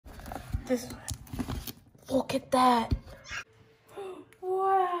This. Look at that.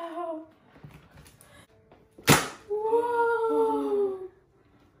 Wow. Whoa.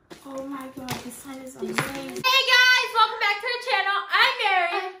 Oh my god, this slime is amazing. Hey guys, welcome back to our channel. I'm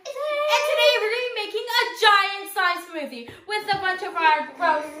Mary. And today we're going to be making a giant slime smoothie with a bunch of our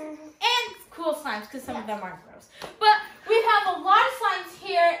gross and cool slimes because some of them aren't gross. But we have a lot of slimes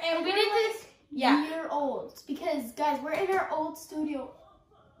here and we did this. Yeah. Year-olds. Because, guys, we're in our old studio.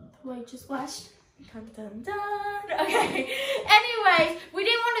 Wait, just flashed. Dun, dun, dun. Okay. Anyways, we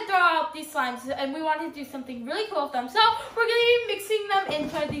didn't want to throw out these slimes and we wanted to do something really cool with them. So we're going to be mixing them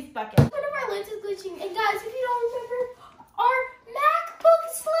into these buckets. One of our lens is glitching. And guys, if you don't remember, our MacBook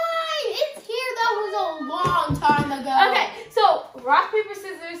slime. It's here. That was a long time ago. Okay, so rock, paper,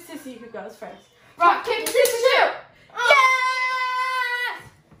 scissors to see who goes first. Rock, paper, scissors, shoot. Yes!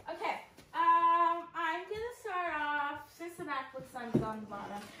 Okay, I'm going to start off, since the MacBook slime is on the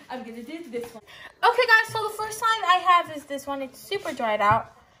bottom, I'm going to do this one. Okay guys, so the first slime I have is this one. It's super dried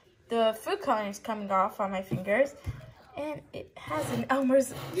out. The food cone is coming off on my fingers. And it has an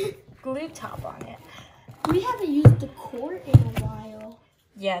Elmer's glue top on it. We haven't used the quart in a while.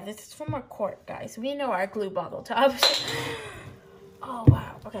 Yeah, this is from our quart, guys. We know our glue bottle tops. Oh,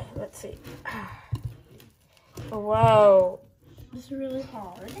 wow. Okay, let's see. Whoa. This is really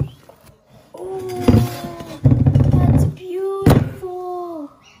hard. Oh, that's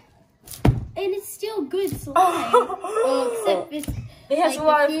beautiful. And it's still good slime. Oh, except it's it has like a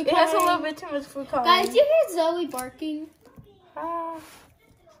lot. It has a little bit too much food coloring. Guys, do you hear Zoe barking?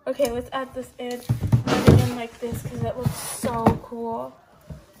 Okay, let's add this in. Add it in like this because it looks so cool.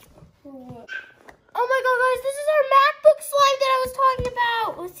 Oh my god, guys, this is our MacBook slime that I was talking about.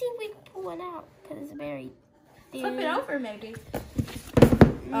 Let's see if we can pull one out because it's very thin. Flip it over, maybe.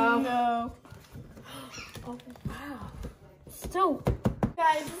 No. Oh wow. So,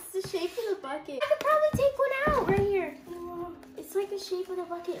 guys, this is the shape of the bucket. I could probably take one out right here. It's like the shape of the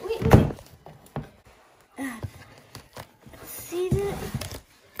bucket. Wait. See this?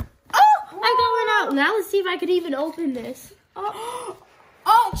 Oh, I got one out. Now let's see if I could even open this.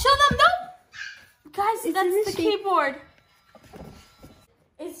 Oh, show them, no! Guys, It's that's the keyboard.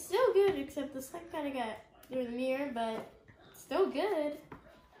 It's still good, except the slime kind of got through the mirror, but still good.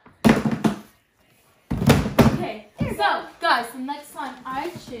 Okay, so, guys, the next slime I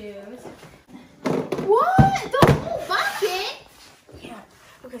choose. What? The whole bucket? Yeah.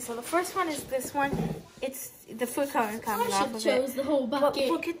 Okay, so the first one is this one. It's the food coloring coming off of it. chose the whole bucket.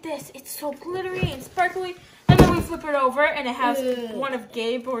 But look at this. It's so glittery and sparkly. And then we flip it over, and it has one of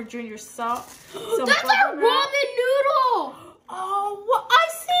Gabe or Junior's salt. That's our ramen noodle. Oh, well, I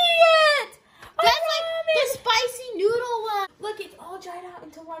see it. That's like the spicy noodle one. Look, it's all dried out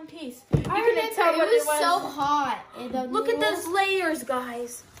into one piece. I remember it was so hot. Look at those layers,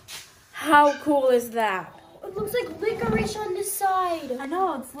 guys. How cool is that? It looks like licorice on this side. I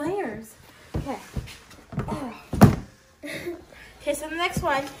know, it's layers. Okay. Okay, so the next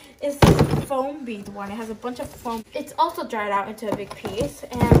one is this foam bead one. It has a bunch of foam. It's also dried out into a big piece.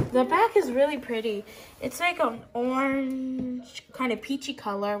 And the back is really pretty. It's like an orange, kind of peachy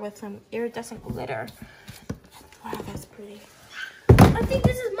color with some iridescent glitter. Wow, that's pretty. I think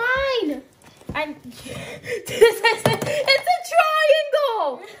this is mine. It's a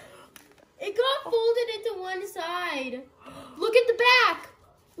triangle. It got folded into one side. Look at the back.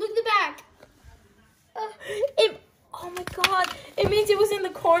 Look at the back. Oh my god. It means it was in the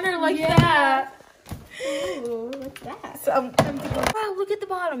corner like that. Ooh, what's that? So, wow, look at the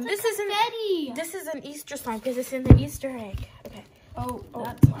bottom. This is an Easter slime because it's in the Easter egg. Okay. Oh,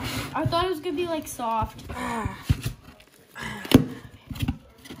 that's I thought it was gonna be like soft.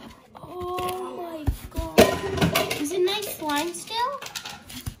 Oh my god. Is it nice slime still?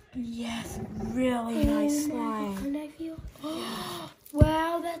 Yes, really nice slime. How I feel?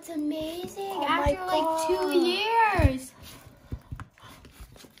 Wow, that's amazing. Oh After like 2 years.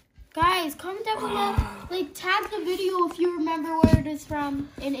 Guys, comment down below. Like, tag the video if you remember where it is from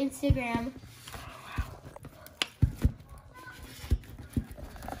in Instagram.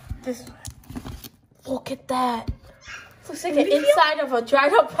 This. Look at that. Looks like the inside of a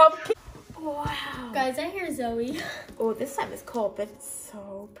dried up pumpkin. Wow. Guys, I hear Zoe. Oh, this slime is cold, but it's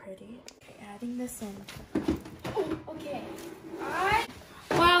so pretty. Okay, adding this in. Okay.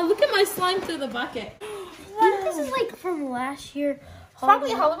 Wow, look at my slime through the bucket. Wow. This is like from last year. It's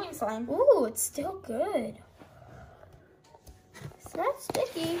probably Halloween slime. Ooh, it's still good. It's not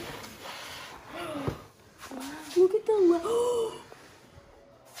sticky. Look at the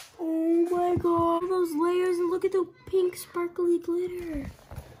oh my god, those layers, and look at the pink sparkly glitter.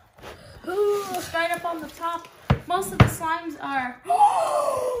 Ooh, it's right up on the top. Most of the slimes are.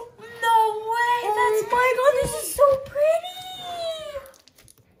 No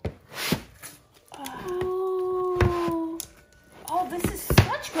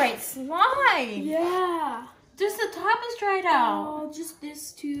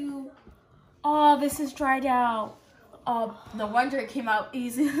this to... Oh, this is dried out. Oh, no wonder it came out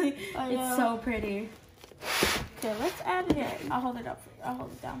easily. It's so pretty. Okay, let's add it in. I'll hold it up for you. I'll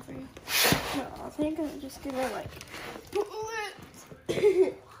hold it down for you. No, I think I'm just gonna like...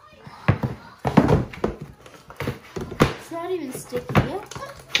 It's not even sticky yet,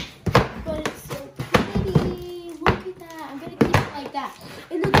 but it's so pretty. Look at that. I'm gonna keep it like that.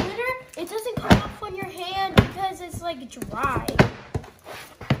 And the glitter, it doesn't come off on your hand because it's like dry.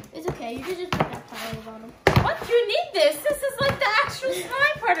 It's okay. You can just put that pile on them. What? You need this? This is like the extra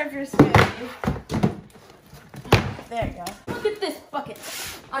slime part of your smoothie. There you go. Look at this bucket.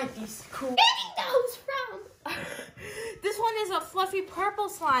 Aren't these cool? Where did those from? This one is a fluffy purple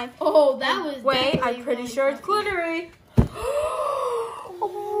slime. Oh, that was... Wait, I'm pretty sure it's glittery.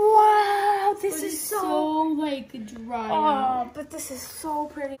 Wow, this is so like dry. Oh, but this is so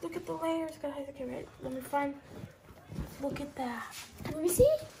pretty. Look at the layers, guys. Okay, wait. Let me find. Look at that. Let me see.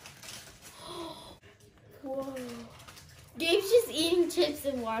 Whoa. Gabe's just eating chips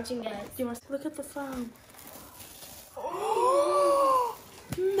and watching us. Do you want to look at the foam?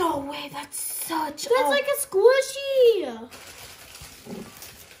 No way, that's such That's like a squishy.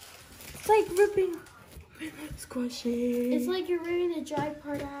 It's like ripping squishy. It's like you're ripping the dry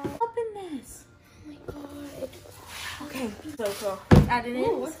part out. Open this. Oh my god. Okay, so cool. Add it in.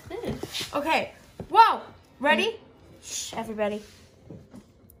 Ooh, what's this? Okay. Whoa. Ready? Shh, everybody.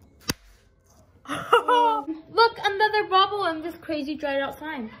 Look, another bubble and this crazy dried out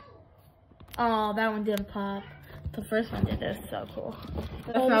slime. Oh, that one didn't pop. The first one did this. So cool.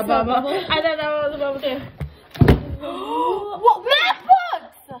 That's not a bubble. I thought that was a bubble too. What?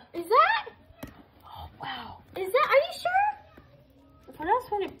 MacBooks! Is that? Oh, wow. Is that? Are you sure? What else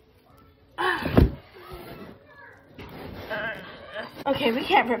would it... Okay, we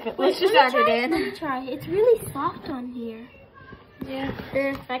can't rip it. Let's just add it in. Let me try. It's really soft on here. Yeah.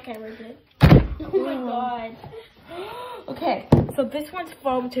 I can't rip it. Oh my god. Okay, so this one's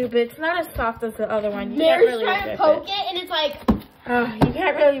foam too, but it's not as soft as the other one. You Mary's can't really trying to rip poke it, and it's like... Oh, you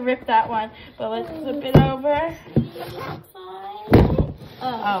can't really rip that one. But let's flip it over.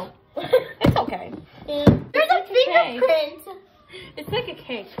 Oh. It's okay. There's a fingerprint. It's like a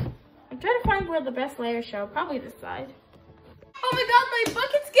cake. I'm trying to find where the best layers show. Probably this side. Oh my god, my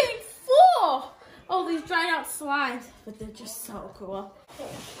bucket's getting full! Oh, these dried out slimes. But they're just so cool.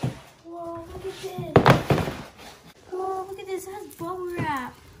 Whoa, look at this. Whoa, look at this. It has bubble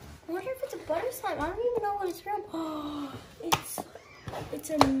wrap. I wonder if it's a butter slime. I don't even know what it's from. Oh, it's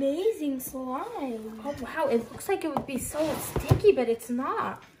amazing slime. Oh wow, it looks like it would be so sticky, but it's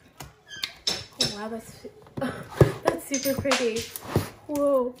not. Oh wow, that's super pretty.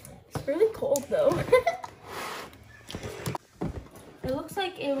 Whoa, it's really cold though. It looks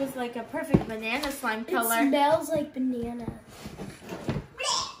like it was like a perfect banana slime color. It smells like banana.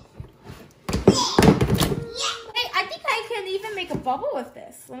 Hey, I think I can even make a bubble with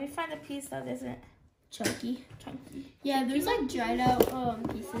this. Let me find a piece that isn't chunky. Yeah, there's like dried out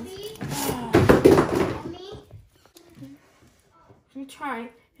pieces. Let me try.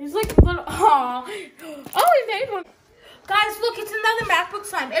 There's like a little. Oh, we made one. Guys, look, it's another MacBook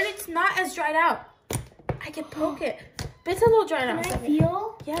slime, and it's not as dried out. I can poke it, but it's a little dried out. Can I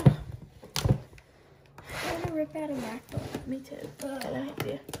feel? Yeah. I want to rip out a MacBook. Me too. Let me help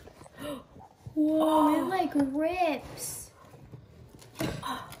you. Whoa, it like rips.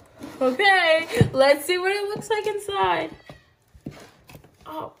 Okay, let's see what it looks like inside.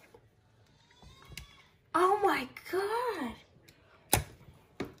 Oh. Oh my god.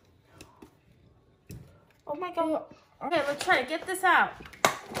 Oh my god. Okay, let's try to get this out.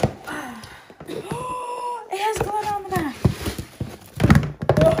 It has glitter on the back.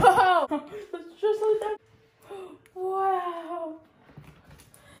 Whoa. It's just like that. Wow.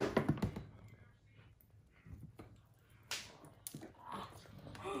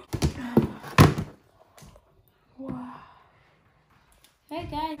 Wow. Hey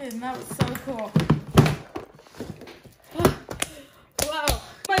guys. That was so cool. Wow.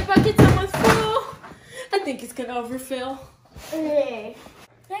 My bucket's almost full. I think it's gonna overfill. Okay.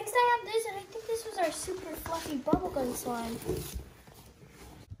 Next I have this, and I think this was our super fluffy bubblegum slime.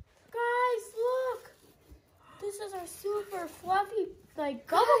 Guys, look. This is our super fluffy, like,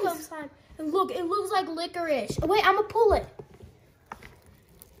 bubblegum slime. And look, it looks like licorice. Oh, wait, I'm gonna pull it.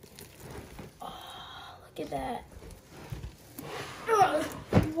 Oh, look at that. Wow.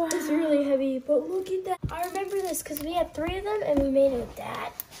 It's really heavy, but look at that. I remember this because we had 3 of them, and we made it with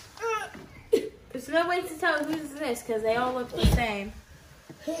Dad. There's no way to tell who's this because they all look the same.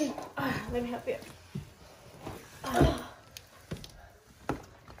 Let me help you.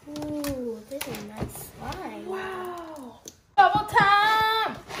 Ooh, this is nice slime. Wow. Bubble time!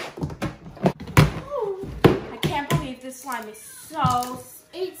 slime is so...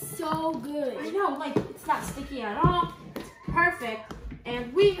 It's so good. I know, like, it's not sticky at all. It's perfect.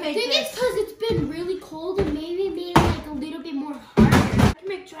 And we make this... I think it's because it's been really cold and maybe made like a little bit more harder. I can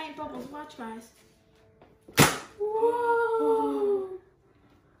make giant bubbles. Watch, guys. Whoa.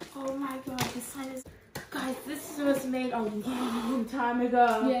 Oh my god, this slime is... Guys, this was made a long time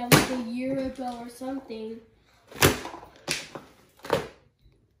ago. Yeah, like a year ago or something.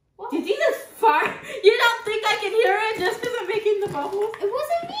 What? Did you just fart? You don't think I can hear it just because I'm making the bubbles? It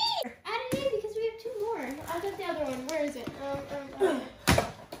wasn't me! Add it in because we have 2 more. I'll get the other one. Where is it?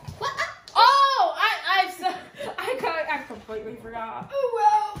 What? Oh, I completely forgot. Oh,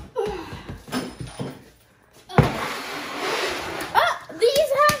 wow. These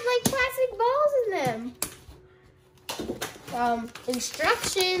have like plastic balls in them.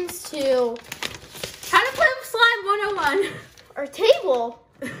 Instructions to How to play with slime 101. our table.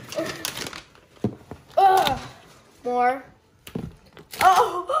 More.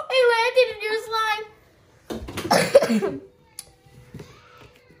 Oh, I landed in your slime.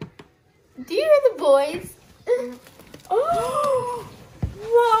 Do you hear the boys? Oh,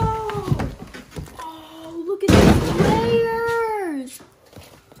 whoa. Oh, look at these layers.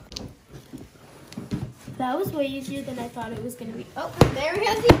 That was way easier than I thought it was going to be. Oh, there we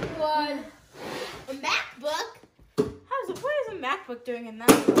have the one. A MacBook. What is a MacBook doing in that?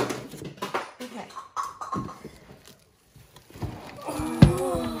 Okay.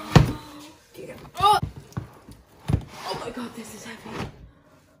 Oh, dear. Oh my god, this is heavy.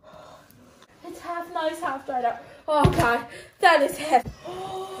 It's half nice, half dried out. Oh god, that is heavy.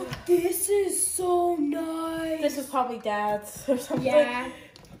 Oh, this is so nice. This is probably Dad's or something. Yeah.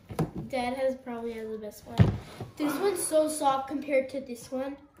 Dad probably has the best one. This one's so soft compared to this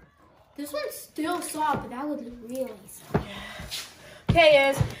one. This one's still soft, but that one's really soft. Okay,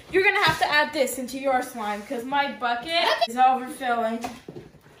 Iz, you're gonna have to add this into your slime because my bucket is overfilling.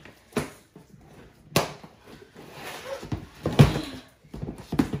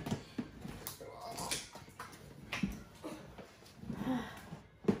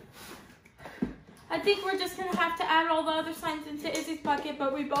 I think we're just gonna have to add all the other slimes into Izzy's bucket,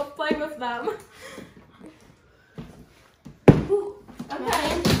 but we both play with them.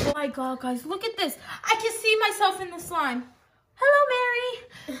 Okay. Oh my god, guys, look at this. I can see myself in the slime. Hello, Mary.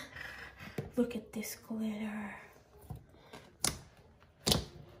 Look at this glitter.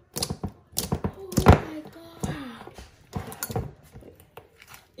 Oh my god.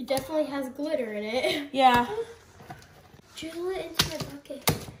 It definitely has glitter in it. Yeah. Drizzle it into my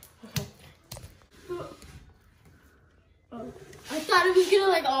bucket. Okay. Oh. I thought it was gonna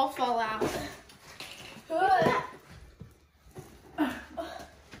like all fall out.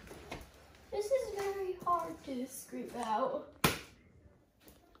 This is very hard to scrape out.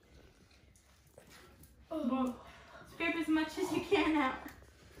 Well, scrape as much as you can out.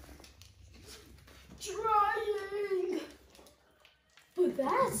 Trying. But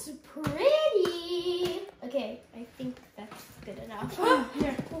that's pretty. Okay, I think that's good enough.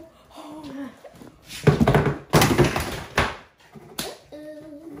 Here.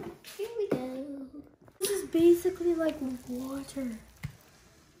 Here we go. This is basically like water.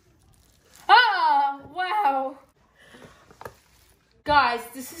 Oh, wow. Guys,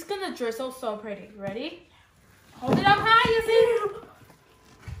 this is gonna drizzle so pretty. Ready? Hold it up high, Izzy.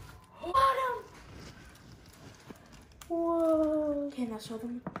 Bottom. Whoa. Okay, now show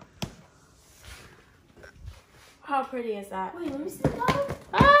them. How pretty is that? Wait, let me see the bottom.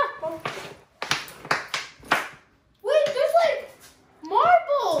 Ah! Wait, there's like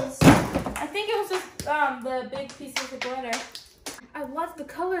marbles. I think it was just the big pieces of glitter. I love the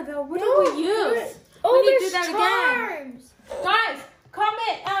color though. What No, did we use? Oh, We need to there's do that again. charms. Guys,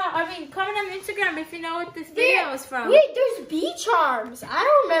 comment on Instagram if you know what this video is from. Wait, there's bee charms. I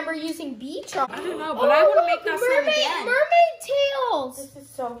don't remember using bee charms. I don't know, but I want to make that slime again. Mermaid tails. This is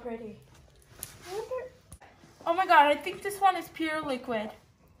so pretty. Oh my god, I think this one is pure liquid.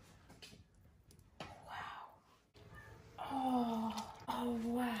 Wow. Oh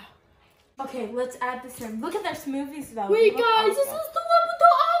wow. Okay, let's add this in. Look at their smoothies though. Wait, They look guys, this awesome. is the one with the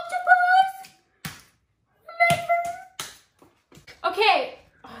octopus. Okay.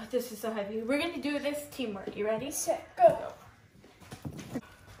 Oh, this is so heavy. We're gonna do this teamwork. You ready? Set, go.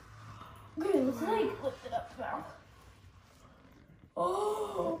 Okay, let's like lift it up now.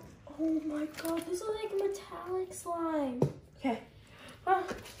 Oh my god, this is like metallic slime. Okay.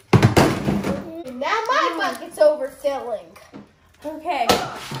 And now my bucket's overfilling. Okay.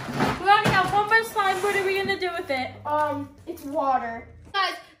 We only have one more slime. What are we gonna do with it? It's water.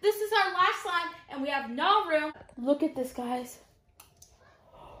 Guys, this is our last slime, and we have no room. Look at this, guys.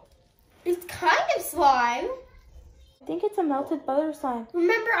 It's kind of slime. I think it's a melted butter slime.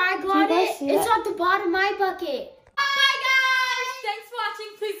 Remember, I got it. It's at the bottom of my bucket. Bye, guys. Thanks for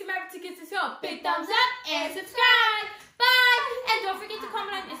watching. Please remember to give this video a big thumbs up and subscribe. Bye. And don't forget to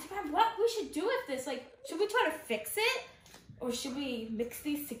comment on Instagram what we should do with this. Like, should we try to fix it? Or should we mix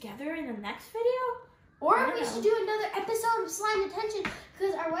these together in the next video? Or we should do another episode of Slime Attention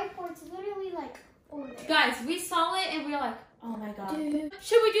because our whiteboard's literally like over there. Guys, we saw it and we were like, oh my god. Dude.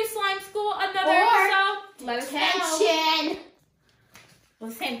 Should we do Slime School another episode? Let us know. Attention.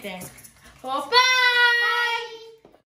 Well, same thing. Well, bye.